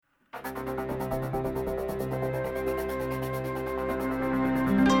မ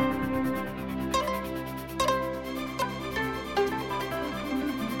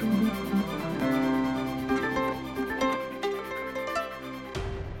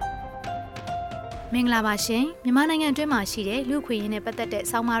င်္ဂလာပါရှင်မြန်မာနိုင်ငံအတွင်းမှာရှိတဲ့လူ့ခွင့်ရေးနဲ့ပတ်သက်တဲ့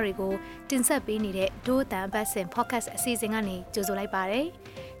ဆောင်းပါးတွေကိုတင်ဆက်ပေးနေတဲ့ဒို့အတန်အပတ်စဉ် podcast အစီအစဉ်ကနေကြိုဆိုလိုက်ပါရစေ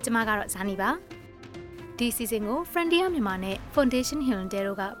။ကျွန်မကတော့ဇာနီပါ။ဒီအစီအစဉ်ကို Frontier မြန်မာနဲ့ Foundation Hyundai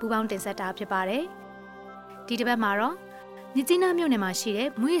တို့ကပူးပေါင်းတင်ဆက်တာဖြစ်ပါတယ်။ဒီတစ်ပတ်မှာတော့မြစ်ကြီးနားမြို့နယ်မှာရှိတဲ့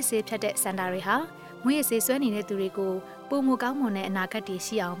မွေးရစေးဖြတ်တဲ့စင်တာတွေဟာမွေးရစေးဆွဲနေတဲ့သူတွေကိုပုံမကောင်းမွန်တဲ့အနာဂတ်တွေ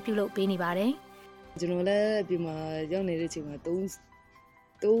ရှိအောင်ပြုလုပ်ပေးနေပါတယ်။ကျွန်တော်လည်းဒီမှာရောက်နေတဲ့အချိန်မှာ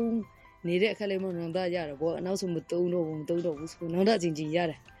3နေတဲ့အခက်လေးမနောင်တရတယ်ပေါ့အနောက်ဆုံးမ3တော့ဘူးဆိုနောင်တချင်းချင်းရ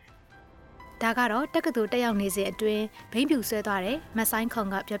တယ်ဒါကတော့တက္ကသိုလ်တက်ရောက်နေစဉ်အတွင်းဘိန်းပြူဆွဲသွားတဲ့မဆိုင်ခွန်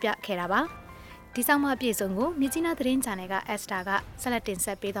ကပြောပြခဲ့တာပါဒီဆောင်မအပြည့်စုံကိုမြစ်ကြီးနားသတင်းချန်နယ်က Esther ကဆက်လက်တင်ဆ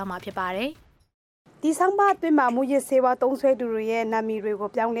က်ပေးသွားမှာဖြစ်ပါတယ်ဒီဆောင်မအတွင်းမှာမူရစ်ဆေးဝါးသုံးဆွဲသူတွေရဲ့နာမည်တွေကို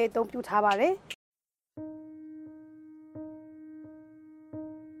ပြောင်းလဲအသုံးပြုထားပါတယ်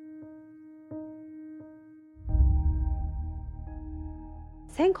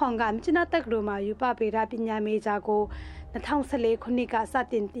ဆန်ခွန်ကမြစ်နာတက္ကသိုလ်မှာယူပပေဒပညာမေဂျာကို2014ခုနှစ်ကစ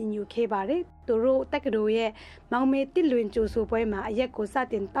တင်တင်ယူခဲ့ပါတယ်။သူတို့တက္ကသိုလ်ရဲ့မောင်မေတစ်လွင်ကျိုးဆိုပွဲမှာအရက်ကိုစ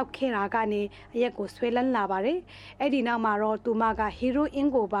တင်တောက်ခဲ့တာကနေအရက်ကိုဆွဲလန်းလာပါတယ်။အဲ့ဒီနောက်မှာတော့သူမကဟီရိုအ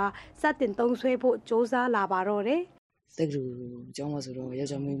င်းကိုပါစတင်သုံးဆွဲဖို့စ조사လာပါတော့တယ်။တက္ကသိုလ်ကျောင်းမှာဆိုတော့ယော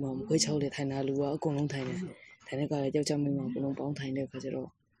က်ျားမိန်းမမခွဲချောက်လေထိုင်တာလူကအကုန်လုံးထိုင်တယ်။ထိုင်တဲ့ကယောက်ျားမိန်းမအကုန်လုံးပေါင်းထိုင်တဲ့ခါကျတော့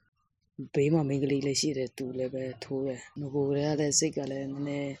ဘေးမှာမိန်းကလေးလည်းရှိတယ်သူလည်းပဲထိုးတယ်။ငကိုတွေကလည်းစိတ်ကလည်းနည်းန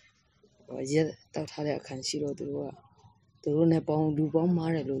ည်းရက်တောက်ထားတဲ့အခန်းရှိတော့သူတို့နဲ့ပေါင်းလူပေါင်း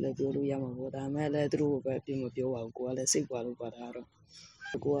မားတယ်လို့လည်းပြောလို့ရမှာပေါ့ဒါပေမဲ့လည်းသူတို့ပဲပြင်မပြောပါဘူးကိုကလည်းစိတ်ပွားလို့ပါတာတော့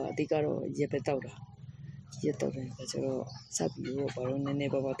ကိုကအတိကတော့ရက်ပဲတောက်တာရက်တောက်တယ်ဆိုတော့စပ်ပြီးတော့ဘာလို့နည်းန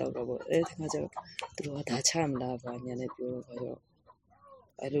ည်းပါးပါးတောက်တော့ပေါ့အဲ့ဒီခါကျတော့သူတို့ကဒါချမလားဘာညာနဲ့ပြောတော့ဆိုတော့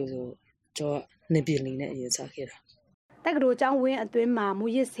အဲ့လိုဆိုကျော်နေပြင်းလေးနဲ့အရင်စားခဲ့တာတက္ကသိုလ်ကျောင်းဝင်းအတွင်းမှာမူ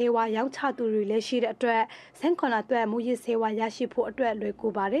ရစ်ဆေးဝါးရောင်းချသူတွေလည်းရှိတဲ့အတွက်ဆန်းခွန်လာအတွက်မူရစ်ဆေးဝါးရရှိဖို့အတွက်လွယ်ကူ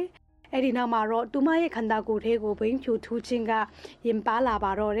ပါတယ်အဲ့ဒီနောက်မှာတော့သူမရဲ့ခန္ဓာကိုယ်ထဲကိုဘိန်းဖြူထူးခြင်းကရင်ပါလာ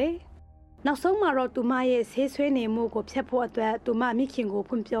ပါတော့တယ်။နောက်ဆုံးမှာတော့သူမရဲ့ဆေးဆွဲနေမှုကိုဖျက်ဖို့အတွက်သူမမိခင်ကို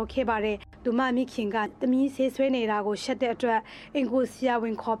ဖွင့်ပြောခဲ့ပါတယ်။သူမမိခင်ကတမီးဆေးဆွဲနေတာကိုရှက်တဲ့အတွက်အင်ကိုဆရာဝ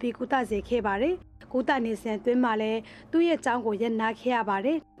န်ခေါ်ပြီးကုသစေခဲ့ပါတယ်။ကုသနေစဉ်အတွင်းမှာလည်းသူ့ရဲ့ကျောင်းကိုရပ်နားခဲ့ရပါတ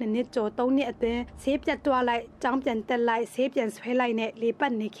ယ်။နှစ်ကျော်3နှစ်အတွင်းဆေးပြတ်သွားလိုက်ကျောင်းပြန်တက်လိုက်ဆေးပြန်ဆွဲလိုက်နဲ့လေပ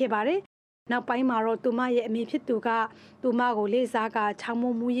တ်နေခဲ့ပါတယ်နောက်ပိုင်းမှာတော့သူမရဲ့အမေဖြစ်သူကသူမကိုလေးစားကချောင်း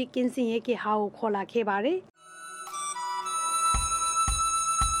မူရစ်ကင်းစင်ရဲ့ကေဟာကိုခေါ်လာခဲ့ပါတယ်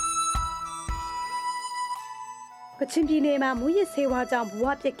ကချင်ပြည်နယ်မှာမူရစ်ဆေးဝါးကြောင့်ဘဝ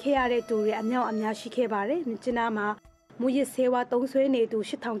ပြတ်ခဲ့ရတဲ့သူတွေအများအများရှိခဲ့ပါတယ်မြစ်ကြီးနားမှာမူရစ်ဆေးဝါးသုံးဆွဲနေသူ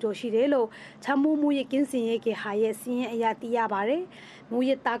8000ကျော်ရှိတယ်လို့ချောင်းမူရစ်ကင်းစင်ရဲ့ကေဟာရဲ့စီးရင်အရာသိရပါတယ်မူရ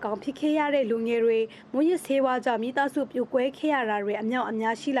စ်တာကောင်ဖြစ်ခဲ့ရတဲ့လူငယ်တွေမူရစ်ဆေးဝါးကြောင့်မိသားစုပြိုကွဲခဲ့ရတာတွေအများအ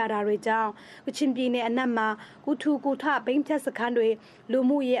များရှိလာတာတွေကြောင့်ကချင်ပြည်နယ်အနက်မှာကုထုကုထဘိန်းဖြတ်စခန်းတွေလူ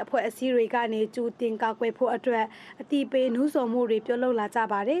မှုရေးအဖွဲ့အစည်းတွေကနေကျူတင်ကာကွယ်ဖို့အတွက်အတိပေးနှူးဆော်မှုတွေပြုလုပ်လာကြ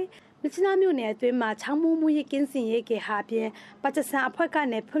ပါတယ်မြစ်နာမြို့နယ်အတွင်းမှာချောင်းမူရစ်ကင်းစင်ရေးကေဟာပြင်ပါကစ္စတန်အဖွဲ့က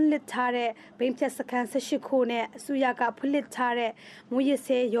နေဖွင့်လှစ်ထားတဲ့ဘိန်းဖြတ်စခန်း18ခုနဲ့အစိုးရကဖွင့်လှစ်ထားတဲ့မူရစ်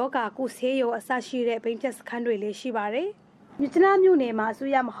ဆေးယောဂကုဆေးရောအစရှိတဲ့ဘိန်းဖြတ်စခန်းတွေလည်းရှိပါတယ်မြစ်နာမြို့နယ်မှာအ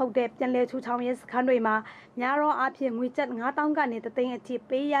စိုးရမဟုတ်တဲ့ပြန်လည်ထူထောင်ရေးစခန်းတွေမှာများသောအားဖြင့်ငွေကျပ်9000ကနေ3သိန်းအထိ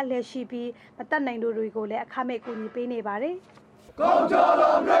ပေးရလျက်ရှိပြီးမတတ်နိုင်တို့တွေကိုလည်းအခမဲ့ကူညီပေးနေပါတယ်။ကောင်းကြ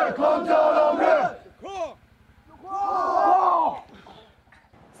တော်မြတ်ခေါင်းကြတော်မြတ်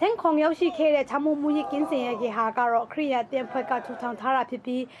ဆန်ခွန်ရောက်ရှိခဲ့တဲ့ချမုံမူရစ်ကင်းစင်ရဲ့ကေဟာကတော့ခရီးရတဲ့ဖွဲ့ကထူထောင်ထားတာဖြစ်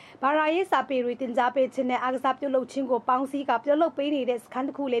ပြီးဘာရာရေးစာပေတွေတင်ကြားပေးခြင်းနဲ့အားကစားပြုလုပ်ခြင်းကိုပေါင်းစည်းကပြုလုပ်ပေးနေတဲ့စခန်းတ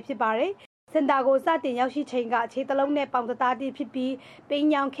စ်ခုလေးဖြစ်ပါတယ်စင်တာကိုစတင်ရောက်ရှိချိန်ကခြေတလုံးနဲ့ပေါင်တသားတိဖြစ်ပြီးပိန်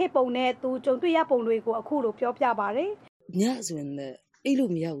ညောင်ခဲ့ပုံနဲ့သူကြုံတွေ့ရပုံတွေကိုအခုလိုပြောပြပါတယ်ညဆိုရင်လည်းအိတ်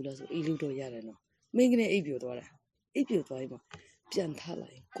လို့မရဘူးလားဆိုအိတ်လို့တော့ရတယ်နော်မင်းကနေအိတ်ပြိုသွားတာအိတ်ပြိုသွားရင်ပြန်ထားလို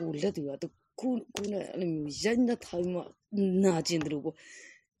က်ကိုလက်သူကခုနဲ့အဲ့လိုမျိုးရိုက်နှက်ထားပြီးမှနာကျင်တယ်လို့ပေါ့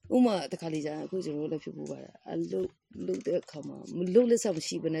ဥမာတခါလေကြာအခုကျွန်တော်လည်းဖြစ်ဖို့ပါအလုပ်တဲ့အခါမှာမလုပ်လက်ဆက်မ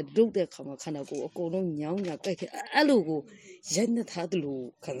ရှိဘဲနဲ့လုပ်တဲ့အခါမှာခန္ဓာကိုယ်အကုန်လုံးညောင်းညာကြိုက်ခဲ့အဲ့လိုကိုရိုက်နှက်ထားတယ်လို့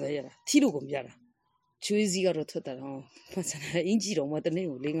ခံစားရတာထီလို့ကိုမရတာချွေးစည်းကတော့ထွက်တာတော့ဖန်ဆန်အင်ကြီးတော့မှတနေ့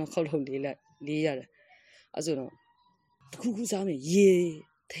ကို4-5ခေါက်လောက်လေးရတယ်အဲ့ဆိုတော့တခုစားမယ်ရေ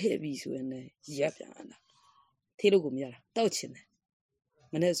ထဲ့ပြီးဆိုရင်လည်းရက်ပြန်လာထီလို့ကိုမရတာတောက်ချင်တယ်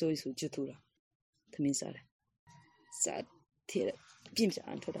မနေ့ဆိုကျွတ်ထူတာသမင်းစားတယ်စားထည့်ပြင်ပြ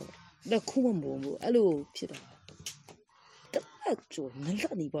အောင်ထွက်တာပါတော့ခုမှမဘုံဘူးအဲ့လိုဖြစ်တာတက်ကျော်နလ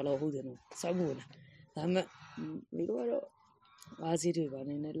က်နေပါလို့ဟုတ်တယ်နော်စားဖို့လားဒါမှမင်းတို့ကတော့ အားစီတွေပါ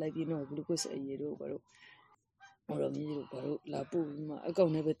နေနဲ့လိုက်ပြီးတော့ဂလူကိုစ်အရေးတို့ဘာလို့ဟောတော့မြေတို့ဘာလို့လာပို့ပြီးမှအကော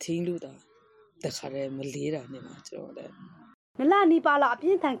င့်နဲ့ပဲထိန်းလို့တာတခါတည်းမလေးတာနဲ့မှာကျွန်တော်လည်း နလနီပါလာအပြ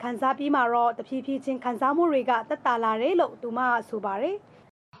င်းထန်ခံစားပြီးမှတော့တဖြည်းဖြည်းချင်းခံစားမှုတွေကတက်တာလာတယ်လို့သူမဆိုပါတယ်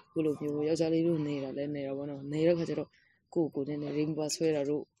ခုလိုမျိုးယောက်ျားလေးတို့နေတာလဲနေတာပေါ့နော်နေတဲ့ခါကျတော့ကိုနဲ့ရင်းပါဆွဲတာ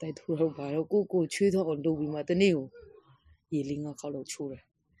တို့တိုက်ထိုးတော့ဘာတော့ကိုချွေးတော့လုပ်ပြီးမှတနေ့ကိုရေလင်းကခောက်လို့ချိုးတယ်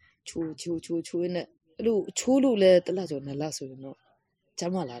ချိုးနဲ့အဲ့လိုချိုးလို့လဲတလကျော်နှစ်လဆိုရင်တော့ကျ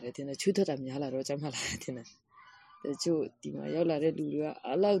မလာတယ်တင်တယ်ချွေးထွက်တာများလာတော့ကျမလာတယ်တင်တယ်တချို့ဒီမှာရောက်လာတဲ့လူတွေက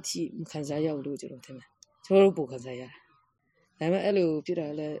အလောက်ထိမခံစားရဘူးလို့ကျွန်တော်ထင်တယ်ကျွန်တော်တို့ပိုခံစားရတယ်ဒါပေမဲ့အဲ့လိုဖြစ်တာ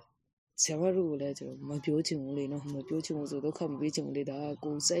လဲဆရာမတို့ကိုလည်းကျွန်တော်မပြောချင်ဘူးလေနော်မပြောချင်ဘူးဆိုဒုက္ခမပေးချင်ဘူးလေဒါ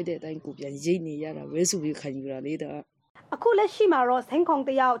ကိုစိုက်တဲ့အတိုင်းကိုပြန်ရိတ်နေရတာပဲဆိုပြီးခံယူတာလေဒါ အခုလက်ရှိမှာတော့ဆင်းခုံ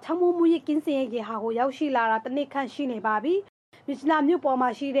တယောက်ချောင်းမူရကင်းစင်ရဲ့ဟာကိုရောက်ရှိလာတာတနစ်ခန့်ရှိနေပါပြီမြစ်နာမြို့ပေါ်မှာ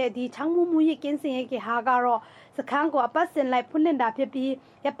ရှိတဲ့ဒီချောင်းမူရကင်းစင်ရဲ့ဟာကတော့စခန်းကိုအပတ်စဉ်လိုက်ဖွင့်လှစ်တာဖြစ်ပြီး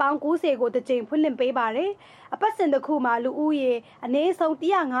ရပောင်90ကိုတစ်ကြိမ်ဖွင့်လှစ်ပေးပါတယ်အပတ်စဉ်တစ်ခုမှာလူဦးရေအနည်းဆုံး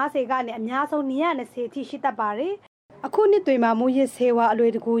150ကနေအများဆုံး220အထိရှိတတ်ပါတယ်အခုနှစ်တွေမှာမူရဆေးဝါအလွ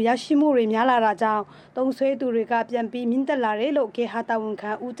ယ်တကူရရှိမှုတွေများလာတာကြောင့်တုံးဆွဲသူတွေကပြန်ပြီးမြင့်တက်လာတယ်လို့ကေဟာတာဝန်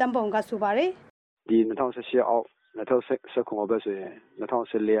ခံဦးကျန်းပုံကဆိုပါတယ်ဒီ2018အောက်2019ပဲဆိုရင်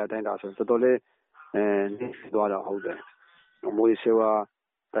2014အတိုင်းဒါဆိုတော်တော်လေးနေသွားတာဟုတ်တယ်မူရဆေးဝါ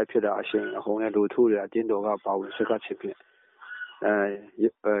တိုက်ဖြစ်တာအရှင်အဟုန်နဲ့လူထုတွေအတင်းတော်ကပါဝင်စကားချစ်ဖြစ်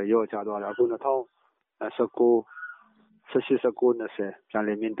ရောချသွားတာအခု2019 18-19-20ပြန်လ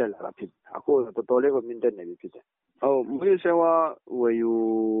ည်မြင့်တက်လာတာဖြစ်အခုတော်တော်လေးကိုမြင့်တက်နေပြီဖြစ်တယ်ဟုတ်မူရဆေးဝါဝယ်ယူ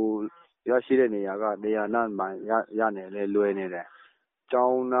ရရှိတဲ့နေရာကနေရာနာမှရနေလဲလွယ်နေတယ်ကျော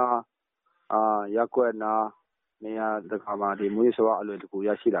င်းနာရက်ကွက်နာနေရာတခါမှဒီမွေးစောအလွယ်တကူရ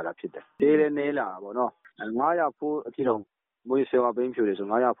ရှိလာတာဖြစ်တယ်။သေးနေလာပါတော့။900ဖိုးအထိတော့မွေးစောဘင်းဖြူတွေဆို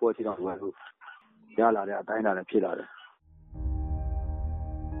900ဖိုးအထိတော့ဝယ်လို့ရလာတဲ့အတိုင်းအတာဖြစ်လာတယ်။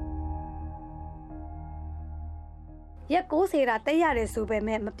ရက်90တာတက်ရတယ်ဆိုပေ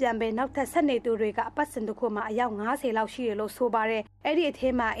မဲ့မပြန်ပဲနောက်ထပ်ဆက်နေသူတွေကအပတ်စဉ်တစ်ခုမှာအယောက်90လောက်ရှိတယ်လို့ဆိုပါတယ်အဲ့ဒီအထဲ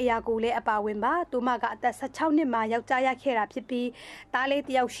မှာအရာကိုလည်းအပါဝင်ပါသူမကအသက်16နှစ်မှာယောက်ျားရခဲ့တာဖြစ်ပြီးသားလေးတ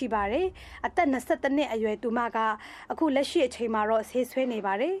စ်ယောက်ရှိပါတယ်အသက်22နှစ်အရွယ်သူမကအခုလက်ရှိအချိန်မှာတော့ဆေးဆွဲနေ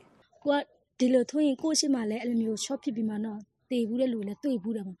ပါတယ်ကိုကဒီလိုထိုးရင်ကိုရှိမှလည်းအဲ့လိုမျိုး short ဖြစ်ပြီးမှတော့တေဘူးတဲ့လူလည်းတွေ့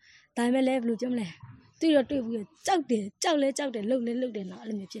ဘူးတယ်ပေါ့ဒါပေမဲ့လည်းဘယ်လိုပြောမလဲတွေ့တော့တွေ့ဘူးကြောက်တယ်လှုပ်တယ်နော်အဲ့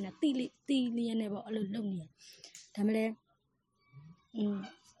လိုမျိုးဖြစ်နေတီလျက်နဲ့ပေါ့အဲ့လိုလှုပ်နေတယ်ဒါမှလည်းဘ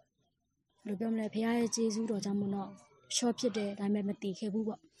ယ်လိုပြောမလဲဖခင်ရဲ့ကျေးဇူးတော်ကြောင့်မလို့ short ဖြစ်တယ်ဒါပေမဲ့မတီခဲ့ဘူး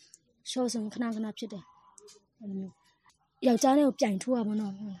ပေါ့ short ဆိုခဏဖြစ်တယ်အဲ့လိုမျိုးယောက်ျားနဲ့ကိုပြိုင်ထိုးရပါ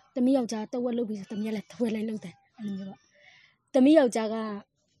တော့တမီးယောက်ျားတော့ဝက်လုပ်ပြီးဆိုတမီးကလည်းထွဲလိုက်လုပ်တယ်အဲ့လိုမျိုးပေါ့တမီးယောက်ျားက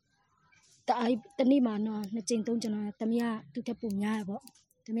တနေ့မှာတော့2ကြိမ်3ကြိမ်တော့တမီးကသူ့ထက်ပိုများရပေါ့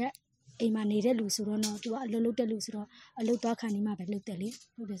တမီးကအိမ်မှာနေတဲ့လူဆိုတော့တော့သူကအလုပ်လုပ်တဲ့လူဆိုတော့အလုပ်သွားခံနေမှပဲလုပ်တယ်လေ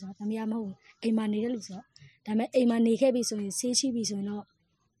ဟုတ်တယ်ဆိုတော့တမီးကမဟုတ်အိမ်မှာနေတဲ့လူဆိုတော့ဒါပေမဲ့အိမ်မှာနေခဲ့ပြီဆိုရင်ဆေးရှိပြီဆိုရင်တော့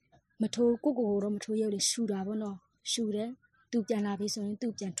မထိုးကိုတော့မထိုးရလို့ရှူတာပေါ့နော်ရှူတယ်သူပြန်လာပြီဆိုရင်သူ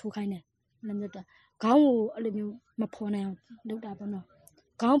ပြန်ထိုးခိုင်းတယ်အဲ့လိုမျိုးတော့ခေါင်းကိုအဲ့လိုမျိုးမဖော်နိုင်အောင်လုပ်တာပေါ့နော်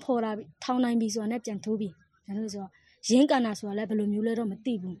ခေါင်းဖော်တာထောင်းနိုင်ပြီဆိုတာနဲ့ပြန်ထိုးပြီဒါလို့ဆိုတော့ရင်းကန်တာဆိုတာလည်းဘယ်လိုမျိုးလဲတော့မ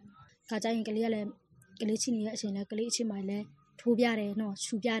သိဘူးခါကျရင်ကလေးကလည်းကလေးချင်းနေတဲ့အချိန်လည်းကလေးအချင်းမှလည်းထိုးပြတယ်နော်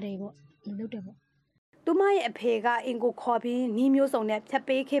ရှူပြတယ်ပေါ့လုပ်တယ်ပေါ့သူမရဲ့အဖေကအင်ကိုခေါ်ပြီးနီးမျိုးစုံနဲ့ဖြတ်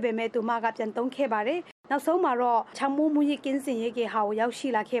ပေးခဲ့ပေမဲ့သူမကပြန်သုံးခဲ့ပါတယ်နောက်ဆုံးမှာတော့ချောင်းမူရကင်းစင်ရဲ့ဟာကိုရောက်ရှိ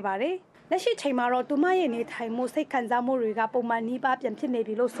လာခဲ့ပါတယ်လက်ရှိချိန်မှာတော့သူမရဲ့နေထိုင်မှုစိတ်ခံစားမှုတွေကပုံမှန်နှီးပါပြန်ဖြစ်နေ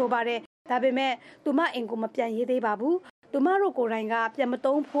ပြီလို့ဆိုပါတယ်ဒါပေမဲ့သူမအင်ကိုမပြန်ရေးသေးပါဘူးသူမတို့ကိုယ်တိုင်ကပြန်မ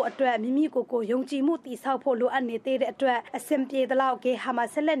သုံးဖို့အတွက်မိမိကိုယုံကြည်မှုတည်ဆောက်ဖို့လိုအပ်နေသေးတဲ့အတွက်အဆင်ပြေသလောက်ကေဟာမှာ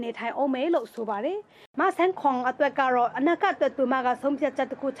ဆက်လက်နေထိုင်အောင်မယ်လို့ဆိုပါတယ်မဆန်းခွန်အတွက်ကတော့အနာဂတ်အတွက်သူမကဆုံးဖြတ်ချက်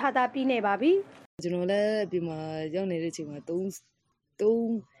တစ်ခုချတာပြီးနေပါပြီကျွန်တော်လည်းဒီမှာရောက်နေတဲ့အချိန်မှာ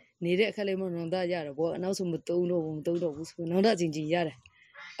3နေတဲ့အခက်လေးမနောင်တရတယ်ပေါ့အနောက်ဆုံးမ3တော့ဘူးဆိုနောင်တချင်းရတယ်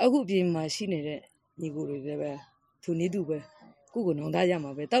အခုပြင်မှာရှိနေတဲ့ညီကိုတွေလည်းပဲသူနည်းသူပဲကိုနောင်တရ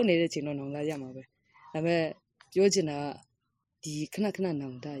မှာပဲတောက်နေတဲ့ချိန်တော့နောင်တရမှာပဲဒါပေမဲ့ပြောချင်တာဒီခဏနော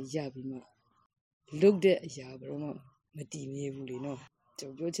င်တရပြီးမှလုတ်တဲ့အရာဘယ်တော့မှမတည်မြဲဘူးလေနော်ကျွ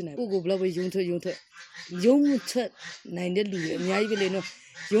န်တော်ပြောချင်တယ်ကိုဘယ်လောက်ပဲယုံထွက်နိုင်တဲ့လူတွေအများကြီးပဲလေနော်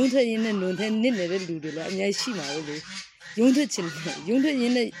ယုံထွက်ရင်းနဲ့နုံထဲနစ်နေတဲ့လူတွေလည်းအများကြီးရှိမှာပဲလေယုံထွက်ရ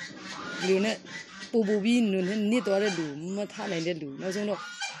င်းနဲ့လူနဲ့ပူပြီးနုံထဲနစ်သွားတဲ့လူမထားနိုင်တဲ့လူနောက်ဆုံးတော့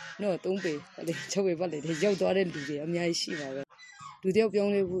3ပေလေ6ပေပတ်လေရောက်သွားတဲ့လူတွေအများကြီးရှိမှာပဲလူတယောက်ပြော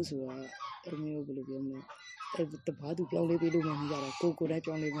င်းလဲဖို့ဆိုတာအမျိုးဘယ်လိုပြောမလဲတဘာသူပြောင်းလဲပေးလို့မှမရတာကိုတိုင်း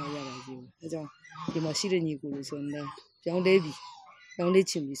ပြောင်းလဲမှရတာကြီးအဲကြောင့်ဒီမှာရှိတဲ့ညီကိုလို့ဆိုရင်ပြောင်းလဲ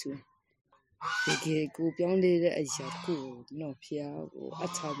ချင်ပြီဆိုရင်တကယ်ကိုပြောင်းလဲတဲ့အရာကိုနော်ဖျားကိုအ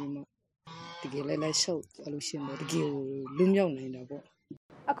ချပြီးမှ တကယ်လဲရှောက်သွားလို့ရှင်တော့တကယ်လွတ်မြောက်နိုင်တာပေါ့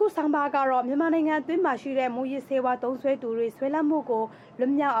အခုဆောင်ပါကတော့မြန်မာနိုင်ငံအတွင်းမှာရှိတဲ့မူရစ်ဆေးဝါးသုံးစွဲသူတွေဆွဲလန်းမှုကိုလွ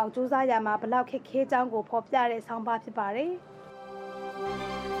တ်မြောက်အောင်စူးစမ်းရမှာဘလောက်ခက်ခဲကြောင်းကိုဖော်ပြတဲ့ဆောင်ပါဖြစ်ပါတယ်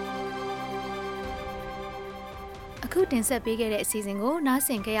အခုတင်ဆက်ပေးခဲ့တဲ့အစီအစဉ်ကိုနားဆ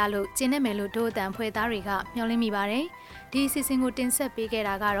င်ကြရလို့ကျင်းနေမယ်လို့ဒို့အတန်ဖွဲ့သားတွေကမျှော်လင့်မိပါတယ်ဒီအစီအစဉ်ကိုတင်ဆက်ပေးခဲ့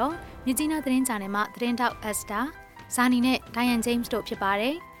တာကတော့မြကြီးနားသတင်းချန်နယ်မှာသတင်းထောက်အက်စတာဇာနီနဲ့ဒိုင်ယန်ဂျိမ်းစ်တို့ဖြစ်ပါတ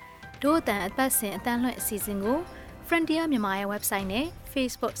ယ်ဒို့အတန်အပတ်စဉ်အတန်းလွှင့်အစီအစဉ်ကို Frontier မြန်မာရဲ့ website နဲ့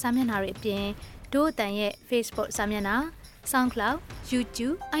Facebook စာမျက်နှာတွေအပြင်ဒို့အတန်ရဲ့ Facebook စာမျက်နှာ SoundCloud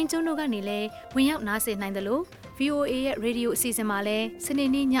YouTube iTunes တို့ကနေလည်းဝင်ရောက်နားဆင်နိုင်တယ်လို့ VOA ရဲ့ radio အစီအစဉ်မှာလည်းစနေ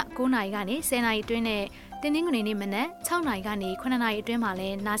နေ့ည9:00နာရီကနေ10:00နာရီအတွင်းနဲ့တင်းတင်းငွေနေ့မနက်6:00နာရီကနေ9:00နာရီအတွင်းမှာလ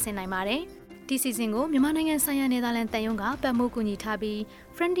ည်းနားဆင်နိုင်ပါတယ်။ဒီစီစဉ်ကိုမြန်မာနိုင်ငံဆိုင်ရာနယ်သာလန်တန်ယုံကပတ်မှုကူညီထားပြီး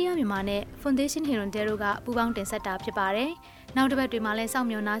Frontier မြန်မာနဲ့ Foundation Hirondale တို့ကပူးပေါင်းတင်ဆက်တာဖြစ်ပါတယ်။နောက်တစ်ပတ်တွေမှာလည်းစောင့်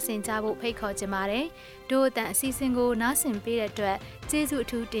မျှော်နားဆင်ကြဖို့ဖိတ်ခေါ်ချင်ပါတယ်။ဒို့အတန်အစီအစဉ်ကိုနားဆင်ပေးတဲ့အတွက်ကျေးဇူးအ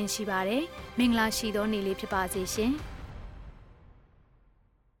ထူးတင်ရှိပါတယ်။မင်္ဂလာရှိသောနေ့လေးဖြစ်ပါစေရှင်။